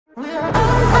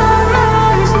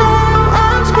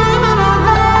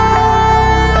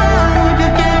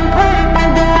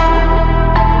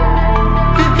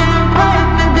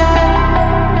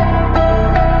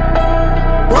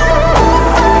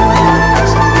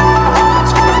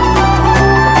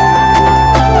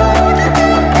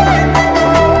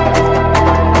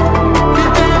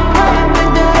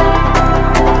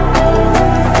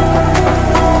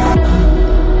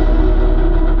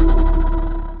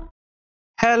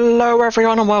Hello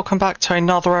everyone and welcome back to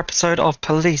another episode of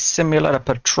Police Simulator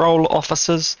Patrol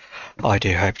Officers. I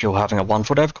do hope you're having a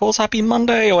wonderful day, of course. Happy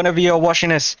Monday or whenever you're watching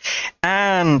this.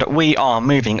 And we are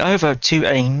moving over to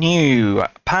a new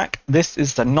pack. This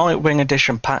is the Nightwing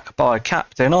edition pack by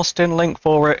Captain Austin. Link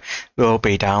for it will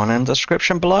be down in the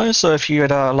description below. So if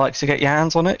you'd like to get your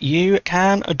hands on it, you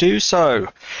can do so.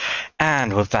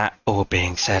 And with that all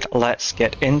being said, let's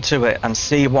get into it and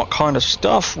see what kind of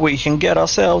stuff we can get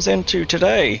ourselves into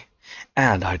today.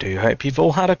 And I do hope you've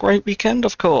all had a great weekend,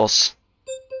 of course.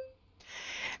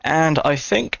 And I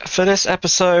think for this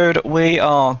episode we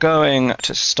are going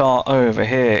to start over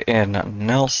here in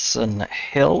Nelson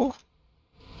Hill.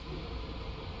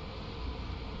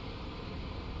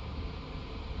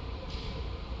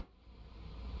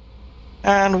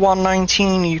 And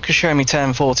 119, you can show me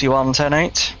 1041,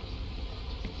 108.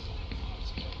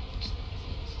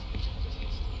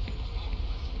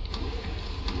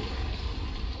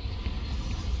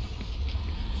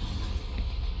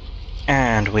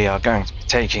 And we are going to be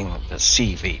taking the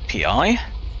CVPI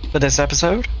for this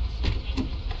episode.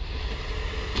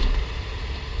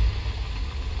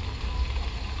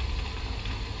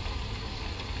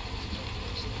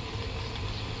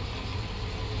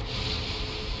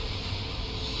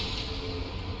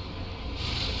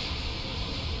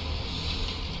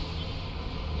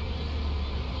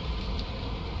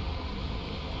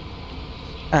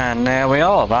 And there we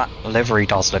are. That livery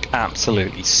does look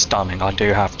absolutely stunning, I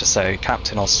do have to say.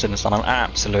 Captain Austin has done an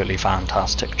absolutely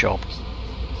fantastic job.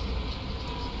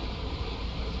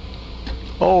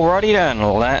 Alrighty then,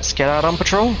 let's get out on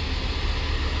patrol.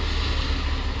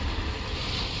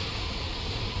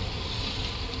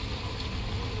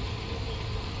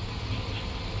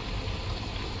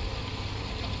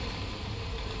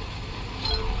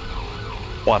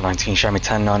 (119) show me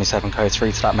 1097 code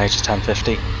 3 to that major's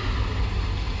 1050.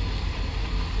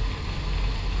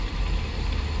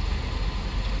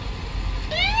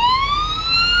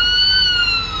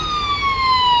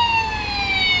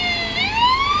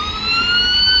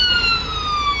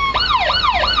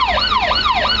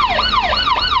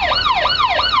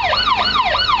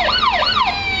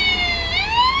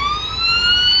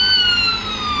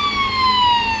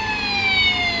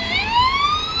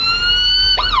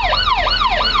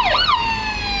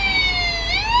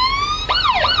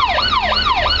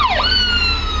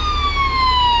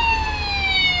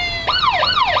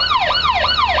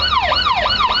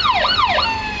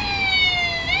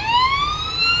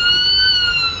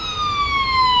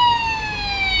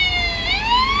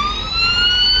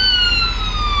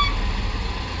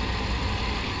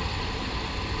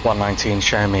 (119)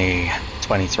 show me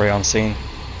 23 on scene.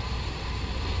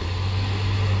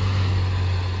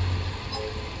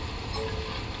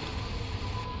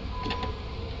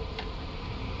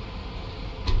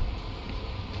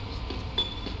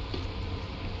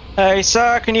 Hey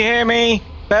sir, can you hear me?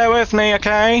 Bear with me,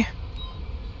 okay?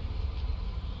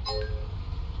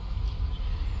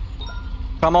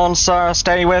 Come on sir,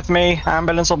 stay with me.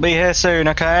 Ambulance will be here soon,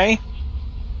 okay?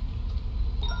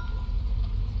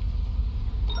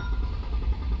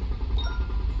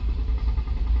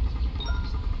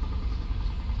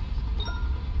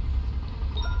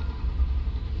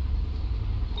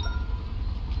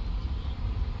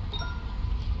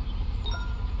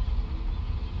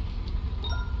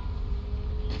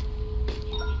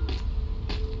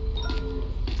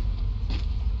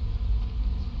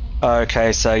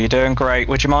 Okay, so you're doing great.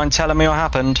 Would you mind telling me what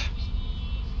happened?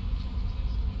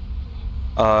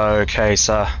 Okay,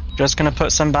 sir. Just gonna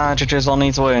put some bandages on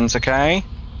these wounds, okay?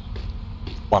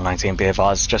 119, be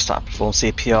advised, just had to perform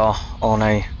CPR on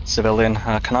a civilian.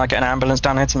 Can I get an ambulance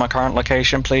down here to my current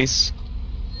location, please?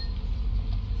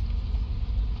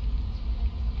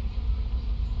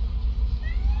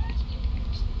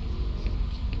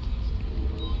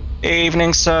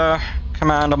 Evening, sir.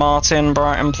 Commander Martin,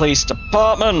 Brighton Police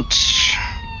Department.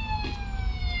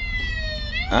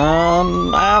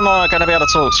 Am I going to be able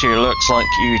to talk to you? Looks like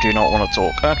you do not want to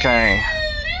talk. Okay.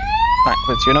 Back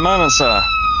with you in a moment, sir.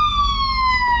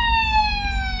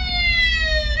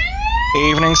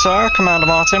 Evening, sir. Commander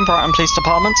Martin, Brighton Police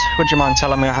Department. Would you mind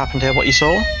telling me what happened here, what you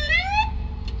saw?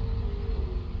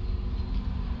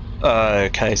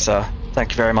 Okay, sir.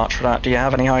 Thank you very much for that. Do you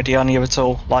have any ID on you at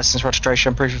all? License,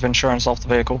 registration, proof of insurance of the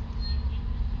vehicle?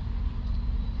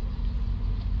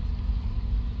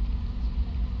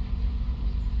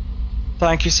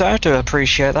 Thank you, sir. Do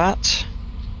appreciate that.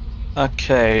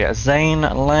 Okay, Zane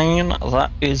Lane,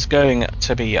 that is going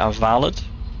to be valid.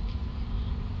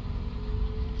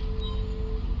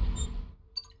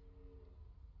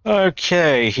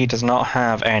 Okay, he does not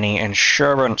have any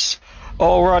insurance.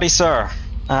 Alrighty, sir.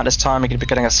 At this time, you're going to be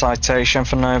getting a citation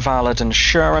for no valid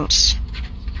insurance.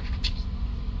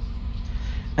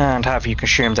 And have you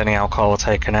consumed any alcohol or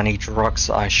taken any drugs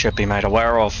that I should be made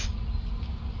aware of?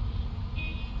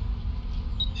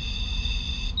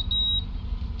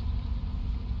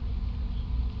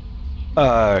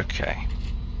 Okay.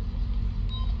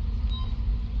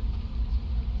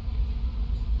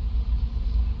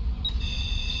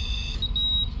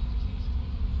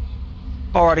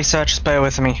 Alrighty, sir, just bear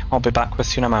with me. I'll be back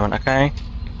with you in a moment, okay?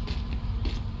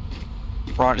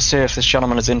 Right, to see if this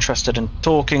gentleman is interested in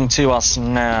talking to us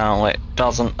now. It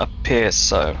doesn't appear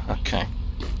so. Okay.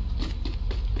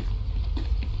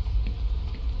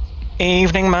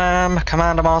 Evening, ma'am.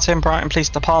 Commander Martin, Brighton Police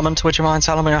Department. Would you mind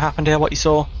telling me what happened here, what you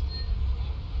saw?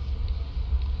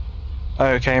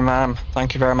 Okay, ma'am.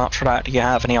 Thank you very much for that. Do you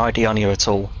have any ID on you at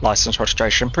all? License,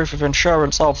 registration, proof of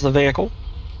insurance of the vehicle?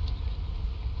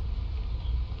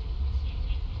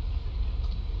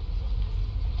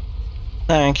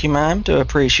 Thank you, ma'am. Do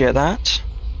appreciate that.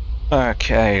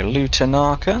 Okay,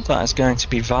 Lutanaka, that is going to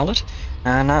be valid.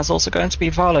 And that's also going to be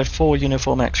valid for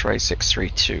Uniform X-Ray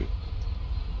 632.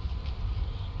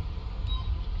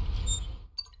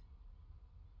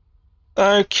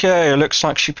 Okay, looks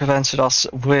like she presented us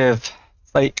with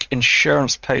fake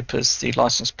insurance papers. The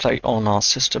license plate on our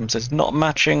systems is not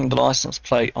matching the license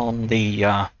plate on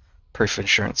the proof of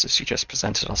insurances you just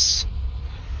presented us.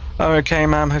 Okay,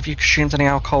 ma'am, have you consumed any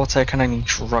alcohol or taken any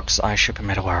drugs I should be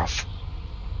made aware of?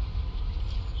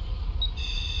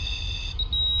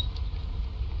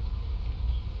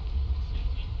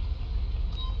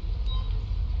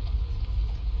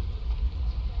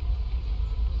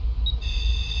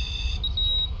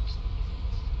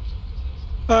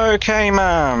 Okay,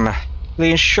 ma'am.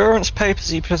 The insurance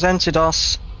papers you presented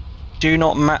us do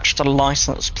not match the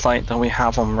license plate that we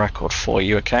have on record for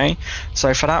you, okay?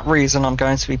 So for that reason, I'm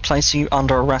going to be placing you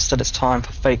under arrest at this time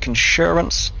for fake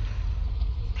insurance.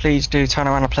 Please do turn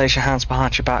around and place your hands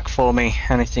behind your back for me.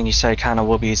 Anything you say can or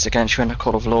will be used against you in a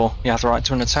court of law. You have the right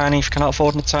to an attorney. If you cannot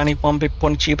afford an attorney, one be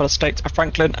appointed to you by the state of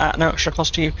Franklin at no extra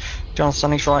cost to you. Do you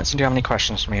understand these rights, and do you have any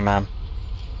questions for me, ma'am?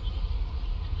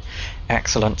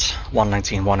 Excellent.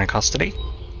 119-1 in custody.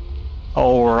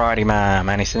 Alrighty, ma'am.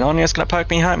 Anything on you that's gonna poke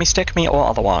me, hurt me, stick me, or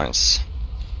otherwise?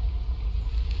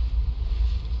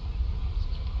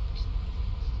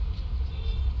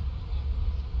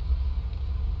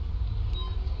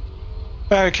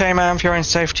 Okay, ma'am, for your own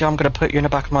safety, I'm gonna put you in the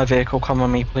back of my vehicle. Come with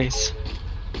me, please.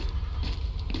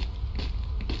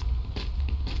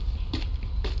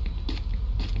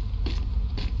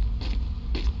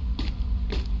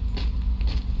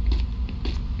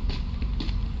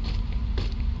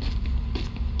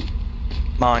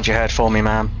 Mind your head for me,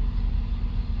 ma'am.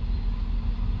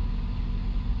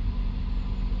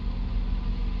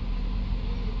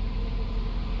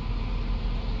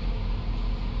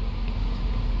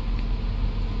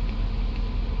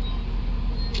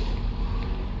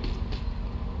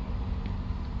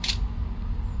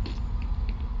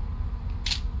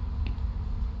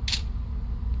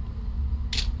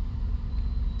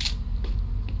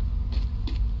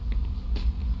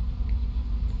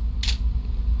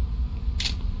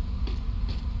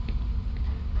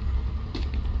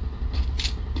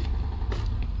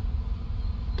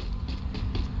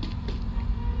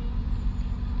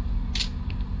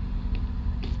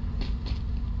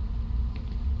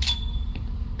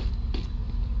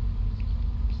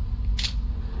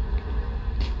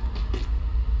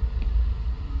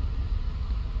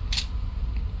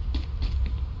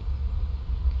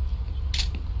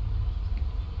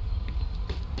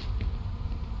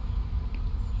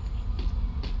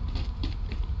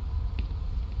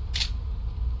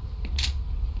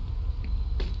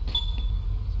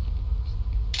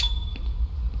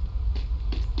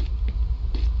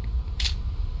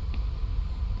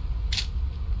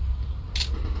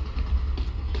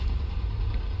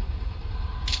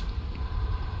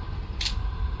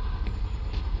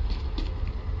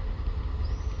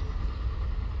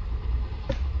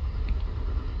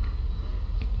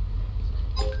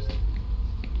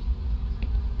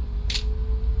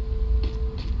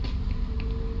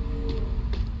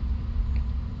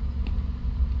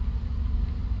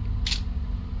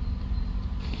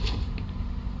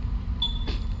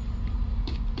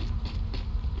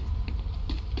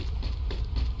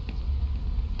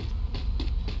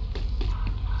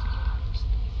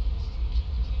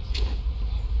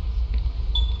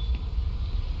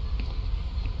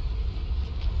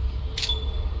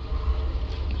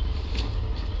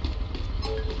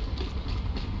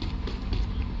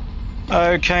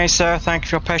 Okay, sir, thank you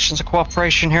for your patience and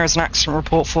cooperation. Here is an accident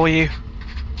report for you.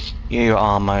 You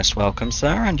are most welcome, sir,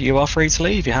 and you are free to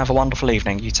leave. You have a wonderful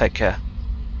evening. You take care.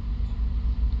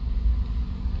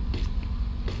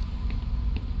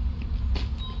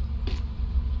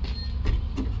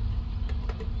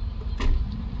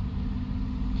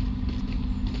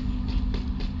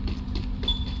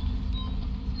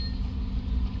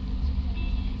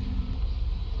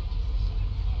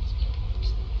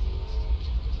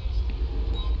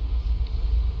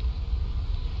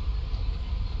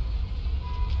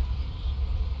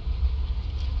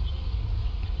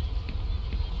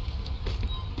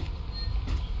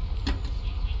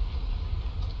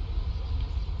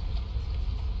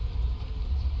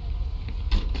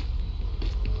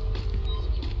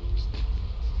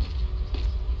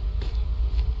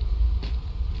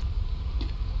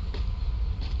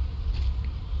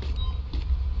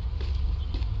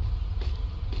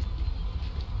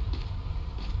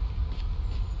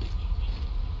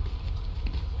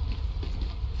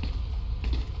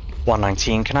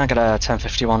 $119, can I get a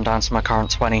 1051 down to my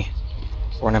current 20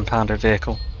 or an impounded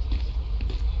vehicle?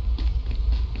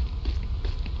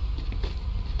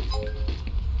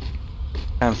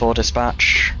 $10-4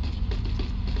 dispatch.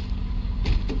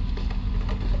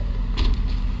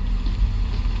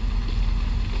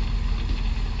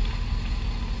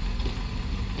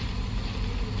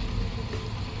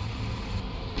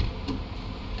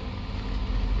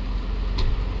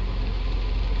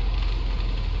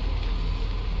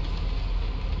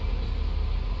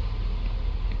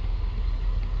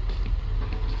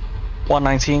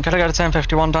 $119, could I get a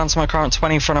 1051 down to my current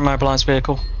 20 for an immobilised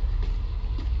vehicle?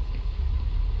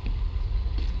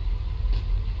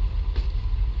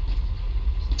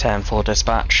 $10-4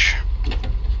 dispatch.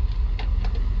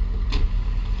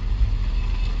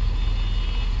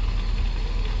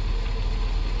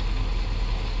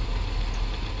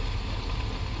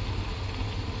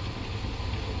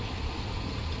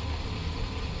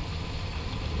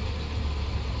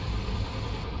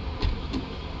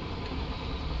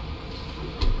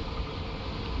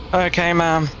 Okay,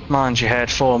 ma'am. Mind your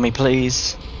head for me,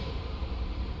 please.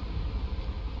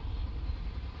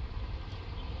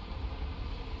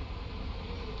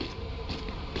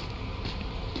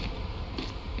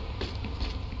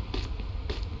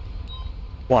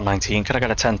 $119, could I get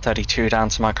a 1032 down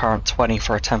to my current 20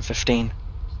 for a 1015?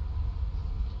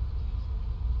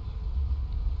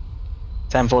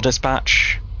 $10-4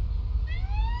 dispatch.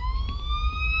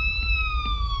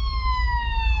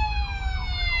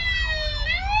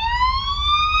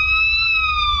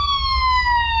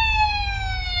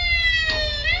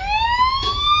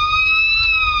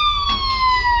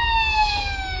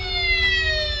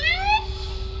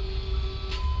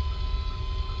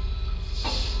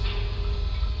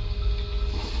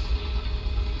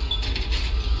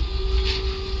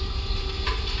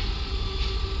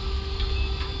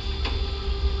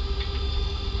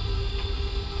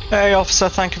 Hey officer,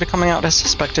 thank you for coming out. This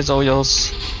suspect is all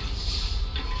yours.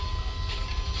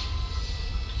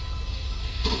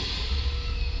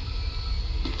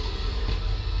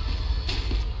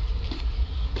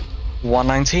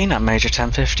 $119 at Major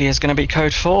 1050 is going to be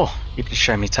code 4. You can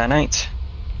show me 10-8.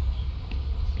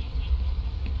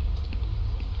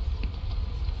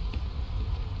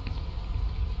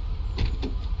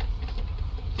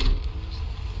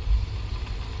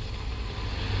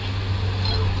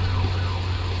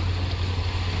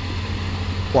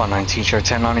 $119 show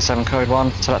 1097 code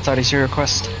 1 to that 32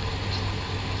 request.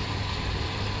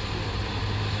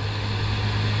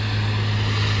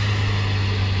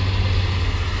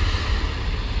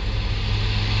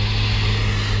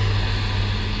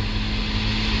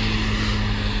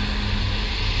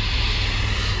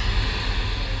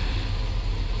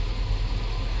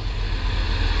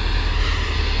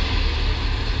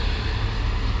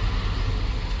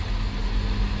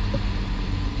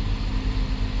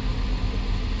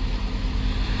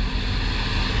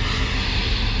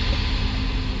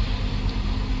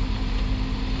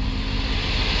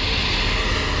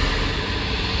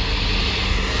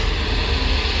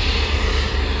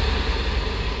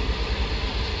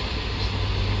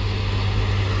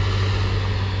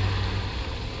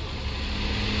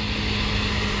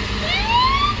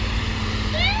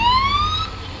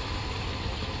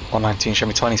 $119, show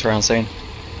me 23 on scene.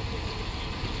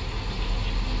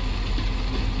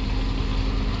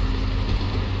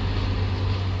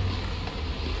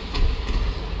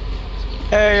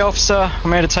 Hey officer,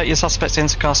 I'm here to take your suspects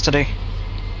into custody.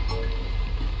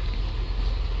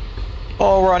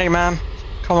 Alrighty ma'am,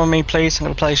 come with me please, I'm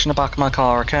going to place you in the back of my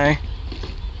car, okay?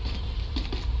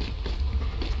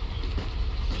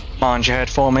 Mind your head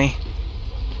for me.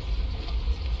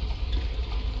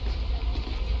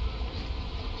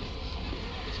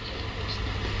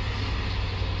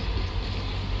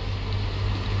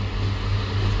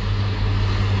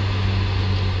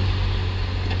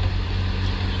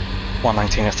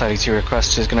 119 of 32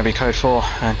 requests is going to be code 4,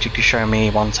 and you can show me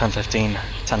 11015,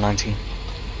 1019.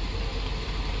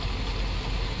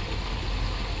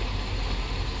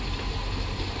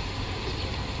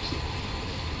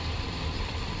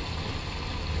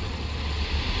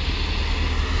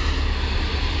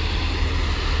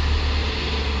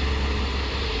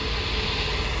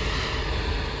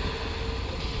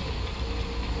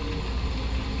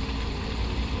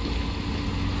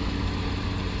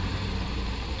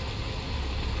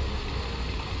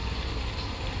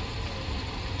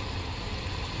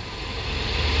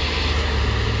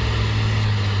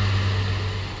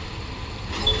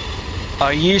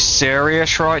 Are you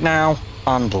serious right now?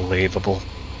 Unbelievable.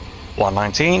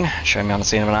 119, show me on the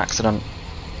scene of an accident.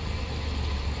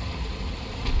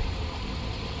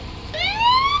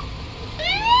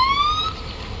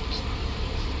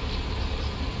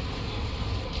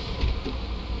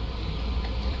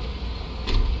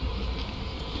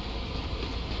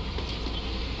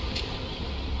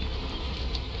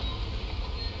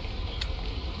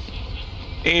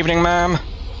 Evening, ma'am.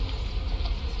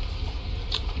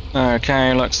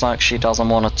 Okay, looks like she doesn't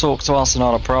want to talk to us,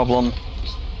 not a problem.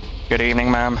 Good evening,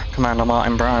 ma'am. Commander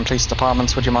Martin Brown, Police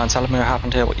Department. Would you mind telling me what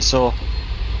happened here, what you saw?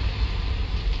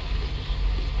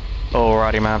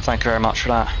 Alrighty, ma'am. Thank you very much for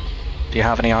that. Do you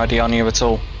have any ID on you at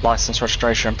all? License,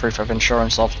 registration, proof of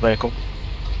insurance of the vehicle?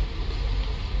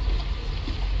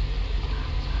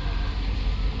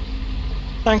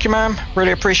 Thank you, ma'am.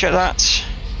 Really appreciate that.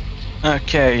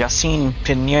 Okay, Yassine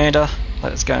Pineda.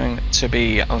 That is going to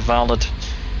be valid.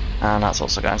 And that's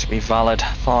also going to be valid.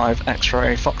 5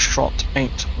 X-ray Foxtrot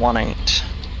 818.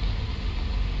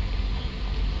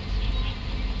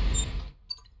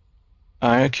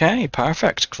 Okay,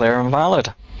 perfect. Clear and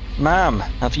valid. Ma'am,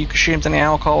 have you consumed any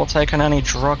alcohol or taken any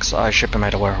drugs I should be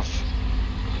made aware of?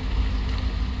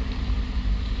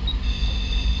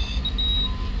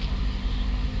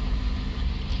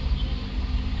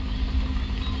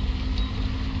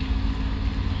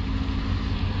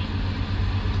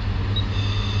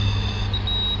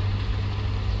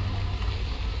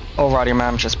 Alrighty,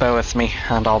 ma'am, just bear with me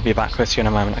and I'll be back with you in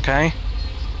a moment, okay?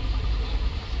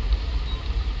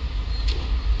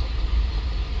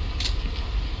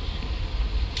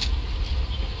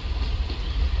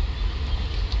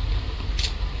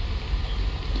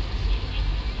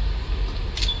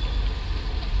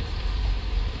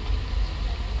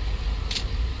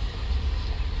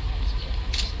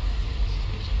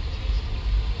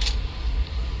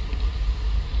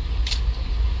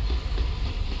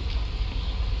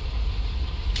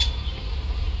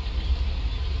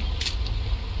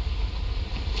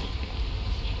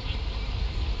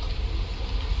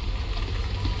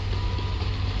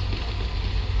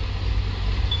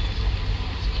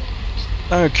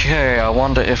 Okay, I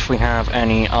wonder if we have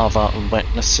any other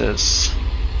witnesses.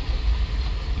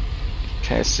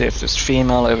 Okay, see if this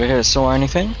female over here saw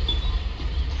anything.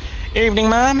 Evening,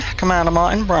 ma'am. Commander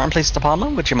Martin, Brighton Police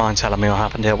Department. Would you mind telling me what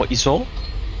happened here, what you saw?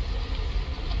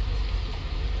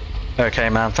 Okay,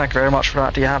 ma'am, thank you very much for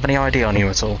that. Do you have any ID on you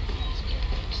at all?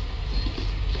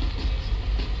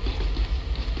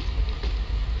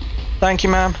 Thank you,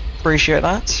 ma'am. Appreciate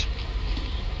that.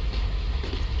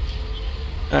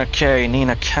 Okay,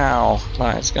 Nina Cal,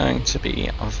 that is going to be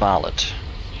valid.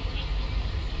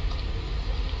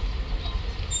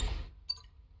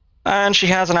 And she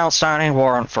has an outstanding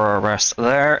warrant for arrest.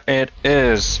 There it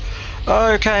is.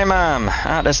 Okay, ma'am,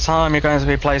 at this time you're going to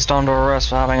be placed under arrest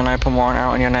for having an open warrant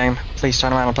out in your name. Please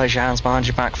turn around and place your hands behind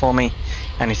your back for me.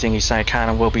 Anything you say can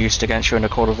and will be used against you in a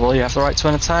court of law. You have the right to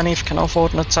an attorney. If you cannot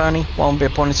afford an attorney, one will be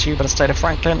appointed to you by the state of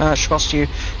Franklin, and it should cost you.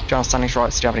 Do you understand these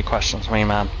rights? Do you have any questions for me,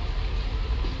 ma'am?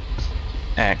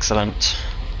 Excellent.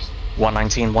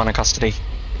 119, one in custody.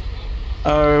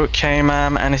 Okay,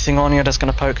 ma'am, anything on you that's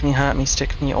going to poke me, hurt me,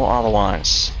 stick me, or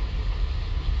otherwise?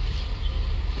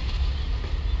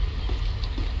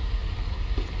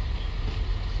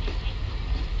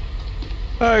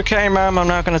 Okay, ma'am, I'm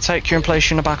now going to take you and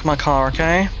place you in the back of my car,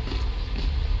 okay?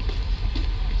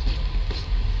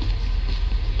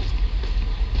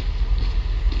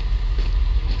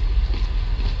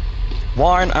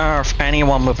 Why on earth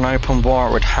anyone with an open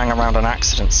warrant would hang around an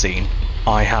accident scene?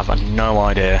 I have no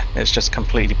idea. It's just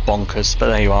completely bonkers, but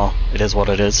there you are. It is what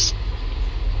it is.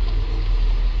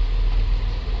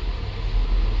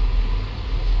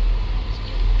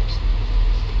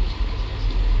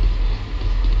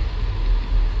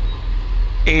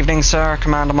 Evening, sir.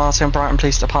 Commander Martin, Brighton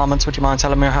Police Department. Would you mind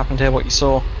telling me what happened here, what you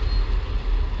saw?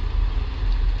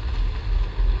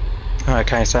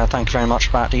 Okay, sir. Thank you very much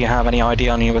for that. Do you have any ID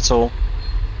on you at all?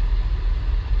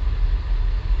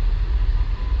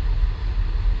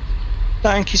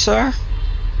 Thank you, sir.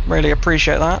 Really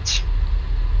appreciate that.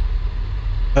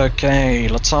 Okay,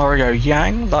 Lothario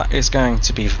Yang, that is going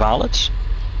to be valid.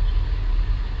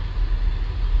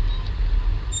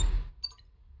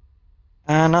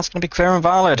 And that's going to be clear and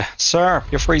valid. Sir,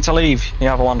 you're free to leave. You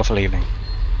have a wonderful evening.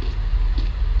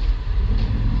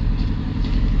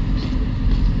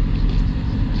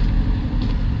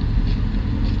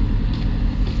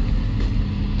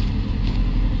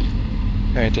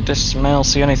 Okay, did this male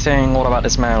see anything? What about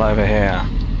this male over here?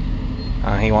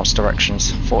 He wants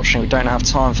directions. Fortunately, we don't have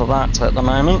time for that at the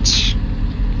moment.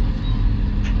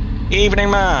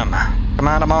 Evening, ma'am.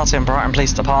 Commander Martin, Brighton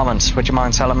Police Department. Would you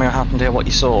mind telling me what happened here, what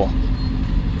you saw?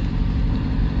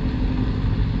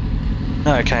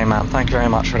 Okay, ma'am. Thank you very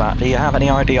much for that. Do you have any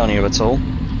ID on you at all?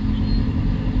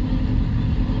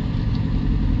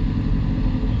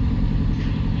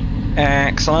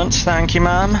 Excellent. Thank you,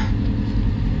 ma'am.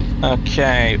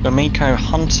 Okay, Umiko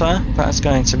Hunter. That's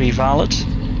going to be valid.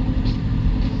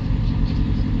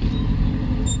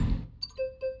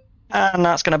 And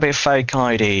that's going to be a fake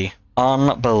ID.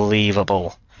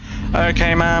 Unbelievable.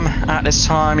 Okay, ma'am, at this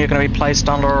time you're going to be placed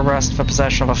under arrest for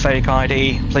possession of a fake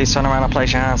ID. Please turn around and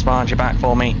place your hands behind your back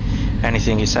for me.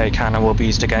 Anything you say can and will be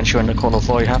used against you in the court of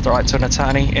law. You have the right to an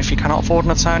attorney. If you cannot afford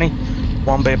an attorney,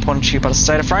 one be appointed you by the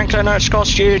state of Franklin, which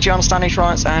costs you. Do you understand these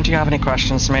rights? And do you have any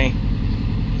questions to me?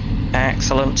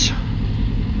 Excellent.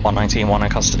 119, one in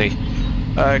custody.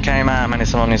 Okay, ma'am,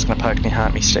 anything on you is going to poke me,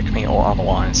 hurt me, stick me, or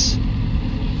otherwise.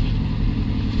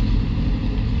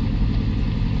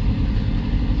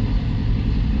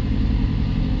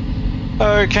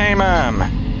 Okay,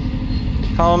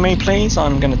 ma'am. Follow me, please.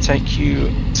 I'm going to take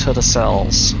you to the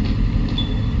cells.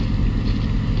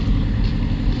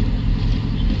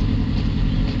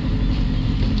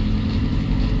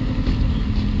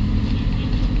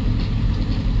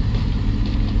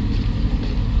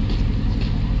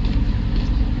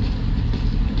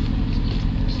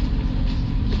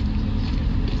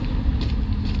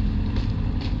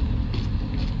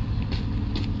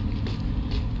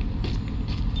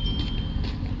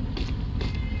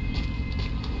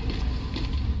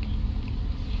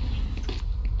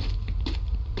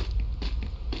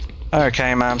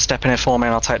 Okay, ma'am, step in here for me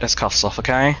and I'll take those cuffs off,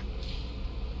 okay?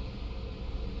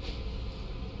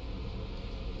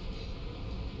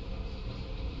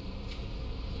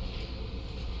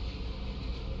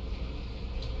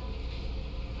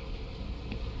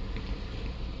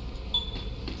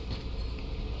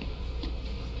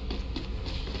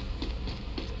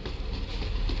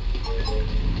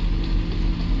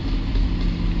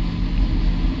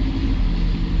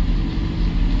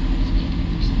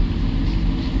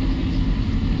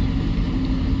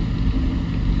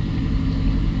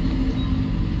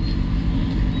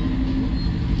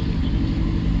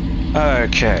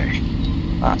 Okay,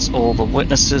 that's all the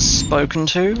witnesses spoken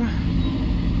to.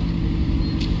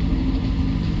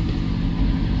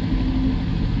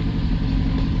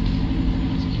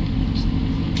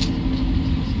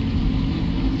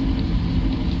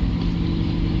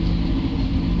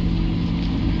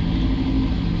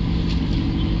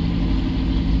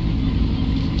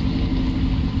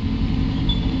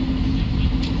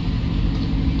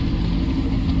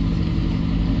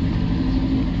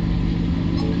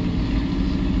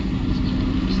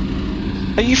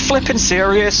 Are you flipping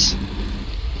serious?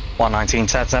 119,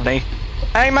 1070.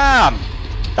 Hey, ma'am!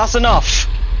 That's enough!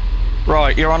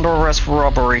 Right, you're under arrest for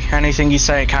robbery. Anything you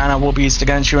say can and will be used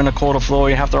against you in a court of law.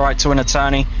 You have the right to an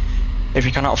attorney. If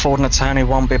you cannot afford an attorney,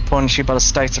 one be appointed you by the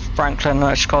state of Franklin,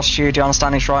 which costs you. Do you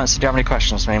understand these rights? Do you have any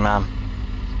questions for me, ma'am?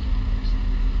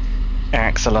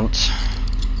 Excellent.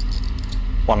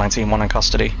 119, one in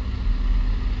custody.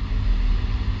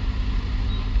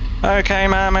 Okay,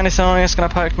 ma'am, anything on you that's going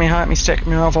to poke me, hurt me, stick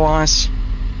me, or otherwise?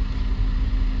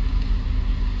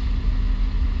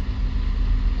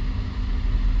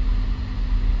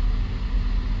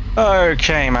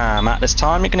 Okay, ma'am, at this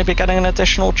time you're going to be getting an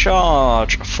additional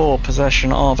charge for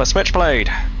possession of a switchblade.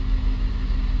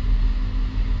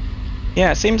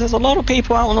 Yeah, it seems there's a lot of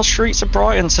people out on the streets of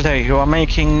Brighton today who are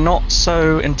making not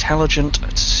so intelligent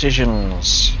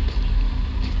decisions.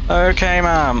 Okay,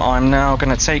 ma'am, I'm now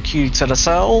going to take you to the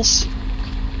cells.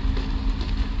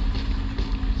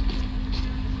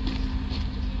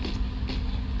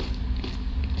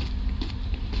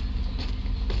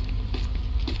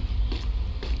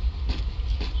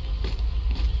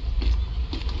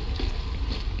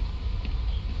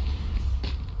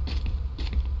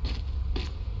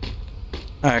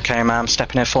 Okay, ma'am,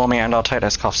 step in here for me and I'll take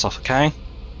those cuffs off, okay?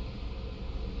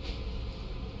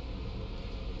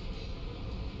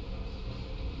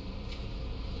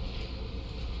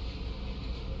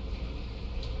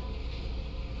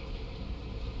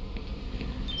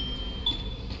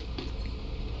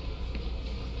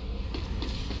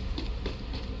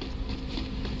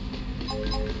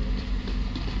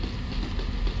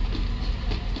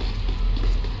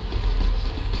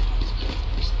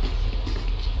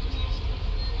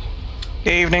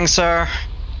 Evening, sir.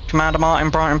 Commander Martin,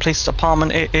 Brighton Police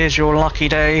Department. It is your lucky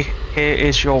day. Here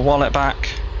is your wallet back.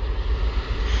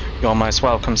 You're most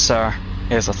welcome, sir.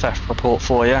 Here's a theft report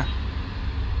for you.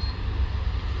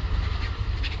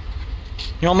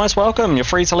 You're most welcome. You're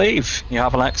free to leave. You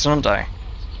have an excellent day.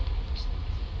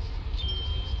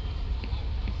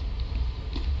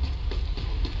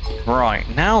 Right,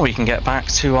 now we can get back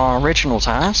to our original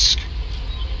task,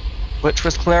 which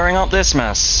was clearing up this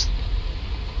mess.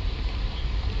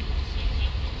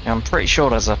 Yeah, I'm pretty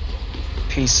sure there's a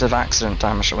piece of accident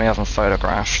damage that we haven't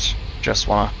photographed. Just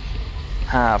want to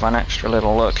have an extra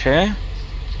little look here.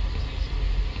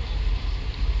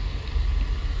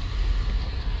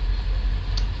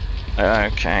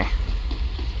 Okay.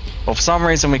 Well, for some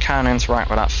reason we can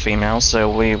interact with that female, so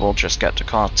we will just get the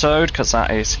car towed, because that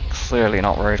is clearly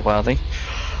not roadworthy.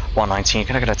 119,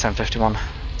 can I get a 1051?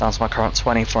 Down to my current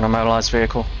 20 for an immobilised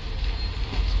vehicle.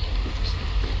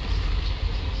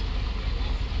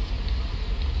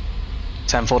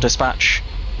 (10-4) dispatch.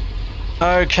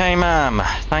 Okay, ma'am.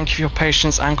 Thank you for your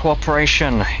patience and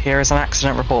cooperation. Here is an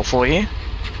accident report for you.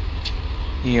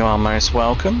 You are most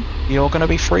welcome. You're going to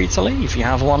be free to leave. You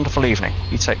have a wonderful evening.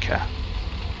 You take care.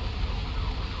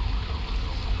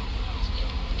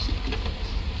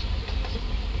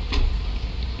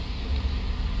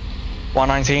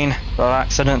 (119), the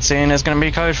accident scene is going to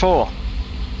be code 4.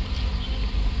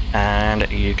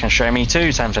 And you can show me 2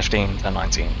 1015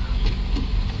 1019.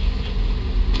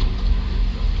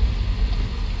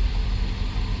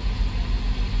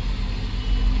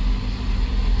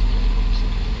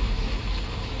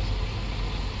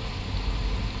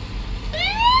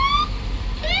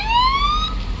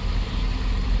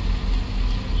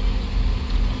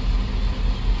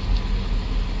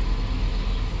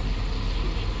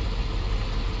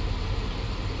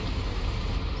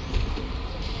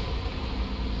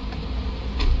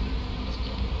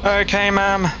 Okay,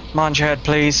 ma'am. Mind your head,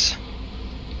 please.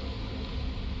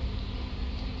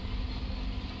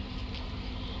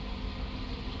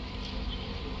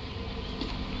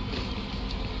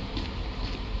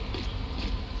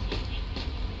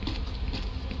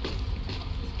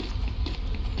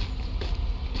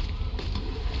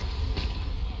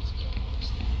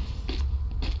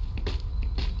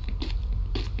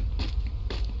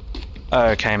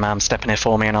 Okay, ma'am. Step in here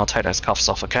for me and I'll take those cuffs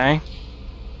off, okay?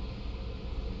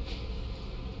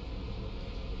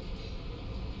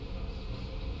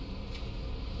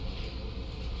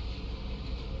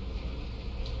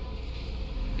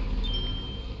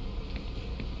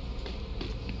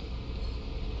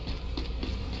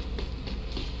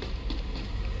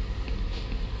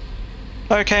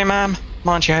 Okay, ma'am.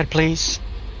 Mind your head, please.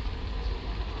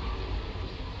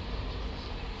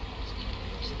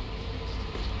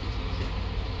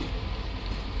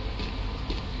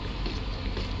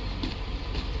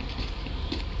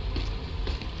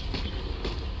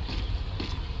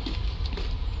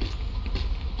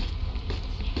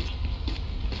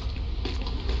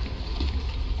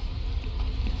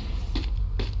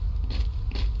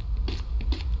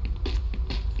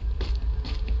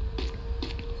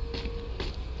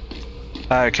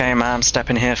 Okay, ma'am, step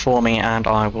in here for me and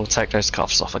I will take those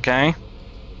cuffs off, okay?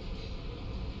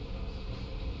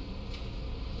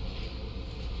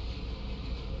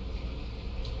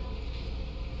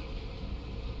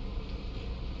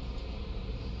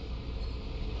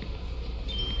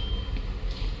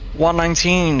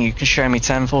 (119), you can show me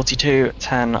 1042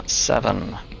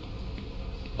 10-7.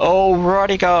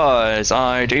 Alrighty guys,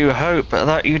 I do hope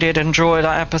that you did enjoy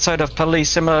that episode of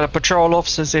Police Simulator Patrol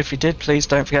Officers. If you did, please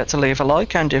don't forget to leave a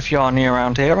like, and if you are new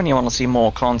around here and you want to see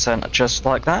more content just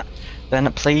like that,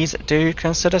 then please do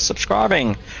consider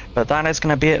subscribing. But that is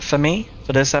going to be it for me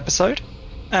for this episode,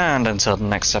 and until the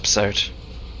next episode,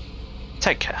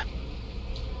 take care.